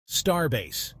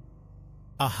Starbase,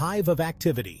 a hive of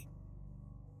activity.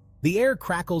 The air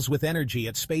crackles with energy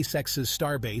at SpaceX's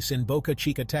Starbase in Boca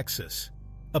Chica, Texas,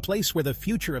 a place where the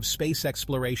future of space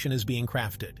exploration is being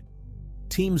crafted.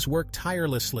 Teams work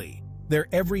tirelessly, their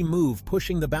every move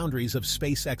pushing the boundaries of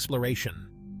space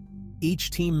exploration. Each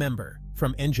team member,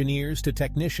 from engineers to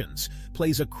technicians,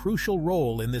 plays a crucial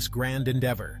role in this grand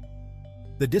endeavor.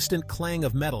 The distant clang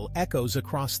of metal echoes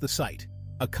across the site,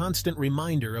 a constant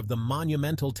reminder of the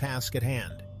monumental task at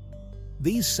hand.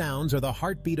 These sounds are the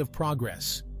heartbeat of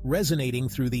progress, resonating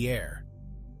through the air.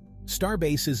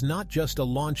 Starbase is not just a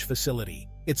launch facility,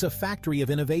 it's a factory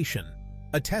of innovation,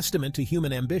 a testament to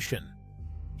human ambition.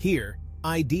 Here,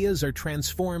 ideas are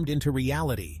transformed into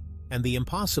reality, and the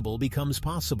impossible becomes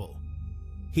possible.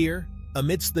 Here,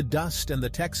 amidst the dust and the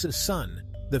Texas sun,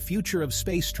 the future of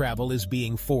space travel is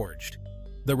being forged.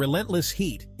 The relentless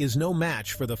heat is no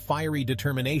match for the fiery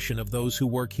determination of those who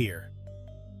work here.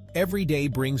 Every day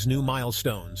brings new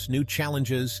milestones, new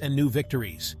challenges, and new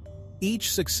victories.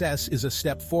 Each success is a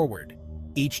step forward,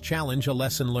 each challenge a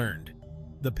lesson learned.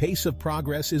 The pace of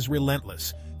progress is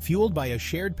relentless, fueled by a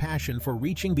shared passion for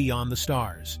reaching beyond the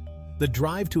stars. The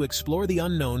drive to explore the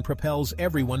unknown propels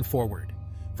everyone forward.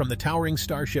 From the towering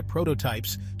Starship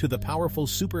prototypes to the powerful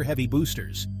Super Heavy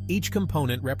boosters, each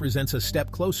component represents a step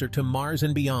closer to Mars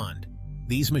and beyond.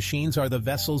 These machines are the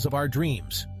vessels of our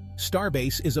dreams.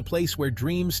 Starbase is a place where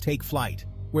dreams take flight,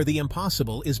 where the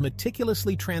impossible is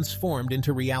meticulously transformed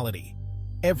into reality.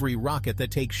 Every rocket that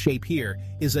takes shape here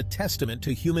is a testament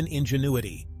to human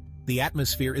ingenuity. The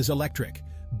atmosphere is electric,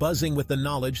 buzzing with the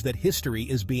knowledge that history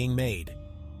is being made.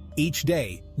 Each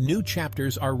day, new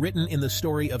chapters are written in the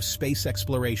story of space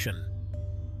exploration.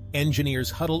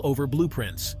 Engineers huddle over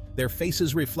blueprints, their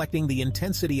faces reflecting the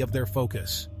intensity of their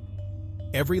focus.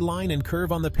 Every line and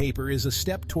curve on the paper is a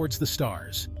step towards the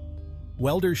stars.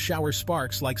 Welders shower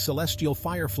sparks like celestial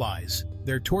fireflies,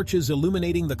 their torches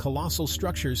illuminating the colossal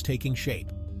structures taking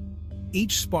shape.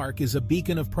 Each spark is a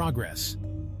beacon of progress.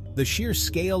 The sheer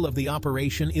scale of the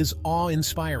operation is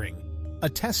awe-inspiring, a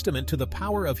testament to the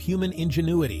power of human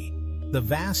ingenuity. The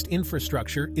vast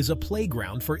infrastructure is a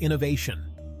playground for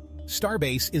innovation.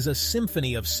 Starbase is a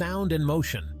symphony of sound and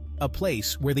motion, a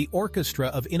place where the orchestra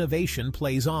of innovation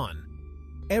plays on.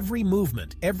 Every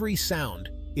movement, every sound,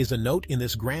 is a note in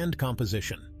this grand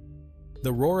composition.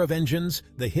 The roar of engines,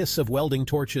 the hiss of welding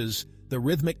torches, the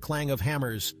rhythmic clang of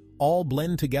hammers, all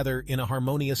blend together in a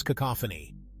harmonious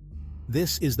cacophony.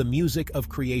 This is the music of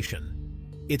creation.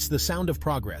 It's the sound of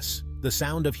progress, the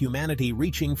sound of humanity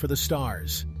reaching for the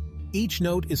stars. Each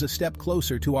note is a step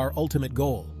closer to our ultimate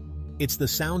goal. It's the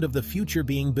sound of the future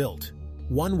being built.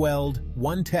 One weld,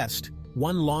 one test,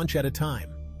 one launch at a time.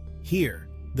 Here,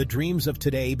 the dreams of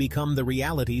today become the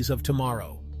realities of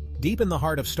tomorrow. Deep in the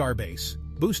heart of Starbase,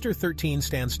 Booster 13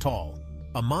 stands tall,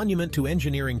 a monument to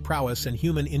engineering prowess and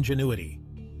human ingenuity.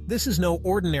 This is no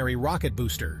ordinary rocket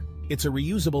booster. It's a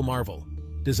reusable marvel,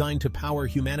 designed to power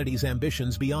humanity's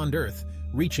ambitions beyond Earth,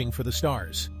 reaching for the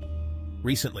stars.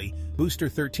 Recently, Booster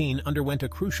 13 underwent a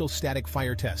crucial static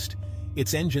fire test,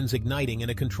 its engines igniting in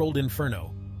a controlled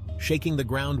inferno, shaking the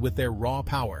ground with their raw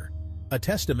power, a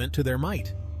testament to their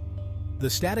might. The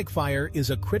static fire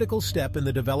is a critical step in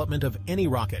the development of any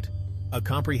rocket, a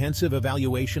comprehensive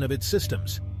evaluation of its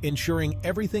systems, ensuring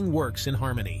everything works in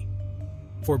harmony.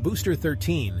 For Booster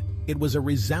 13, it was a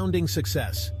resounding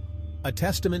success, a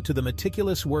testament to the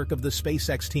meticulous work of the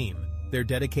SpaceX team, their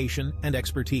dedication and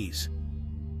expertise.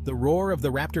 The roar of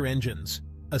the Raptor engines,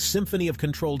 a symphony of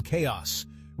controlled chaos,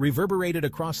 reverberated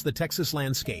across the Texas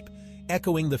landscape,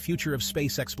 echoing the future of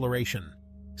space exploration,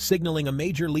 signaling a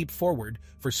major leap forward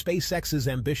for SpaceX's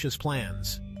ambitious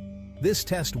plans. This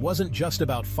test wasn't just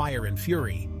about fire and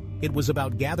fury, it was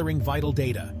about gathering vital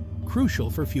data, crucial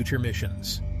for future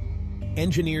missions.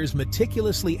 Engineers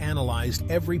meticulously analyzed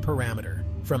every parameter,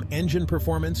 from engine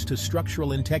performance to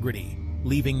structural integrity,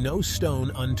 leaving no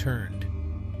stone unturned.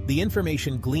 The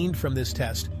information gleaned from this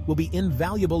test will be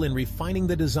invaluable in refining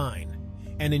the design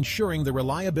and ensuring the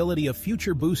reliability of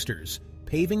future boosters,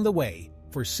 paving the way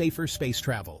for safer space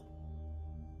travel.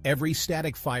 Every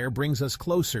static fire brings us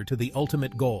closer to the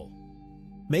ultimate goal,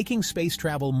 making space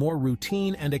travel more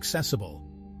routine and accessible,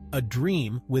 a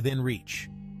dream within reach.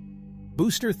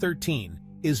 Booster 13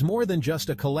 is more than just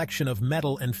a collection of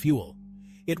metal and fuel.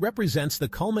 It represents the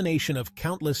culmination of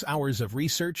countless hours of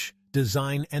research,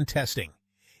 design, and testing.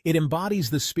 It embodies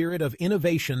the spirit of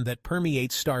innovation that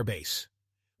permeates Starbase.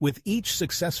 With each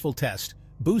successful test,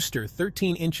 Booster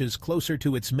 13 inches closer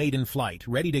to its maiden flight,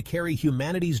 ready to carry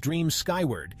humanity's dreams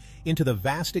skyward into the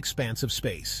vast expanse of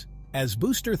space. As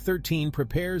Booster 13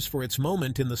 prepares for its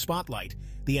moment in the spotlight,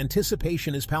 the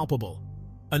anticipation is palpable.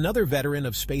 Another veteran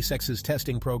of SpaceX's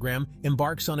testing program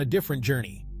embarks on a different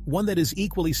journey, one that is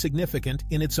equally significant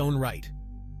in its own right.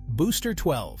 Booster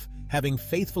 12, having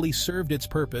faithfully served its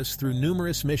purpose through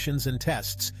numerous missions and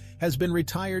tests, has been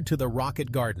retired to the Rocket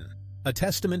Garden, a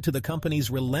testament to the company's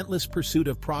relentless pursuit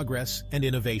of progress and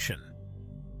innovation.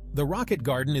 The Rocket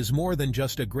Garden is more than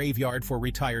just a graveyard for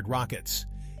retired rockets.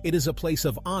 It is a place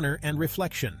of honor and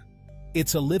reflection.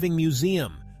 It's a living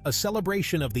museum, a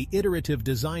celebration of the iterative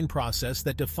design process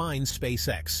that defines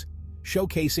SpaceX,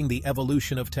 showcasing the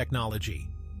evolution of technology.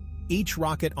 Each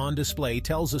rocket on display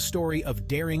tells a story of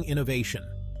daring innovation,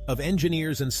 of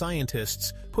engineers and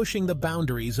scientists pushing the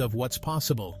boundaries of what's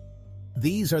possible.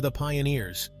 These are the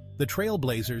pioneers, the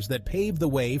trailblazers that paved the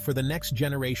way for the next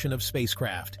generation of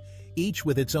spacecraft, each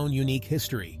with its own unique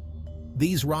history.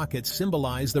 These rockets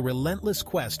symbolize the relentless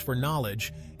quest for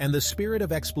knowledge and the spirit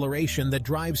of exploration that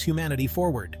drives humanity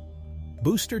forward.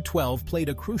 Booster 12 played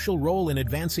a crucial role in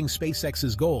advancing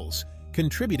SpaceX's goals,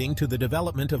 contributing to the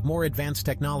development of more advanced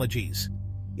technologies.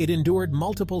 It endured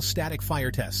multiple static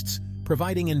fire tests,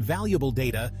 providing invaluable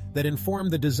data that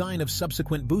informed the design of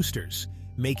subsequent boosters,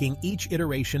 making each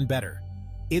iteration better.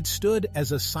 It stood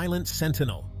as a silent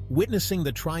sentinel, witnessing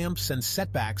the triumphs and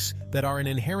setbacks that are an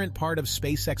inherent part of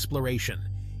space exploration,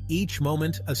 each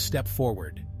moment a step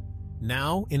forward.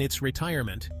 Now, in its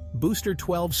retirement, Booster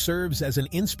 12 serves as an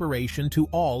inspiration to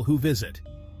all who visit.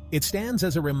 It stands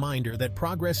as a reminder that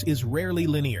progress is rarely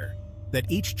linear, that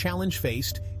each challenge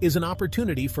faced is an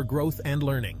opportunity for growth and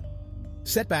learning.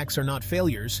 Setbacks are not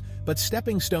failures, but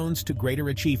stepping stones to greater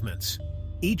achievements,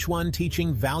 each one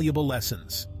teaching valuable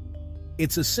lessons.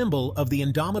 It's a symbol of the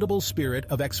indomitable spirit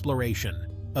of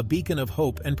exploration, a beacon of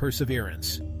hope and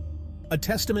perseverance. A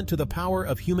testament to the power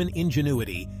of human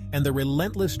ingenuity and the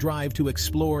relentless drive to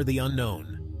explore the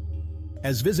unknown.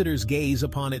 As visitors gaze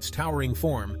upon its towering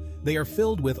form, they are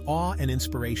filled with awe and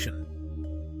inspiration.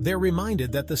 They're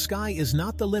reminded that the sky is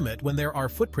not the limit when there are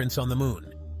footprints on the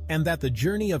moon, and that the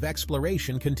journey of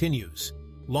exploration continues.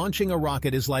 Launching a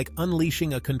rocket is like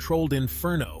unleashing a controlled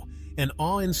inferno, an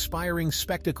awe-inspiring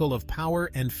spectacle of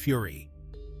power and fury.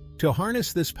 To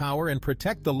harness this power and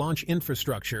protect the launch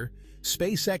infrastructure,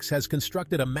 SpaceX has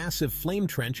constructed a massive flame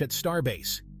trench at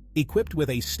Starbase, equipped with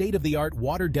a state-of-the-art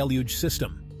water deluge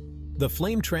system. The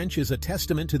flame trench is a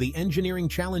testament to the engineering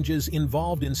challenges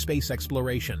involved in space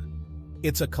exploration.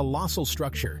 It's a colossal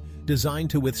structure designed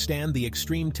to withstand the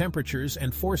extreme temperatures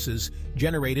and forces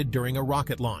generated during a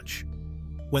rocket launch.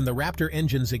 When the Raptor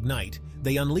engines ignite,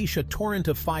 they unleash a torrent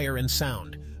of fire and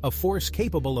sound, a force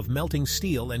capable of melting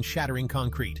steel and shattering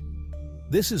concrete.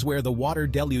 This is where the water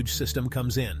deluge system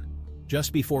comes in.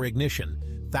 Just before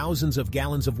ignition, thousands of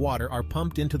gallons of water are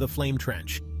pumped into the flame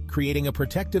trench, creating a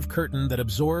protective curtain that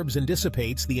absorbs and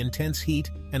dissipates the intense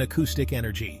heat and acoustic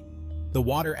energy. The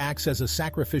water acts as a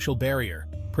sacrificial barrier,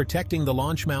 protecting the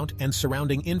launch mount and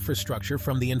surrounding infrastructure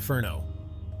from the inferno.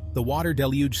 The water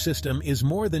deluge system is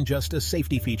more than just a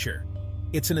safety feature.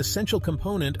 It's an essential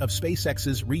component of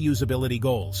SpaceX's reusability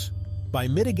goals. By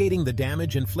mitigating the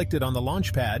damage inflicted on the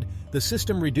launch pad, the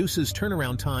system reduces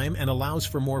turnaround time and allows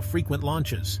for more frequent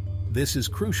launches. This is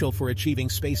crucial for achieving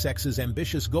SpaceX's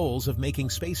ambitious goals of making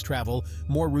space travel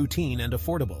more routine and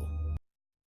affordable.